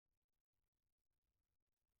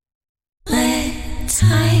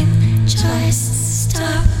Time just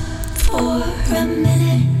stop for a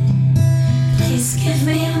minute. Please give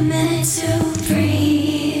me a minute to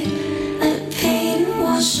breathe. Let pain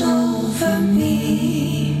wash over me.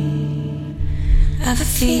 I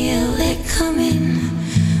feel it coming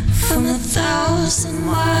from 1,000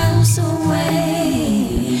 miles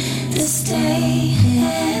away. This day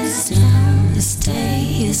is down, this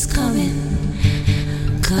day is coming.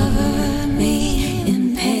 Cover me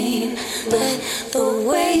in pain. Let the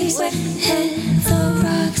waves hit the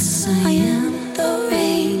rocks. I am the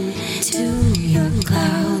rain to your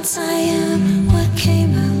clouds. I am what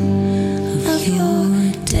came out of your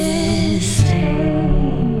disdain.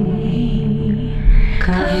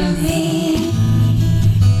 Cover me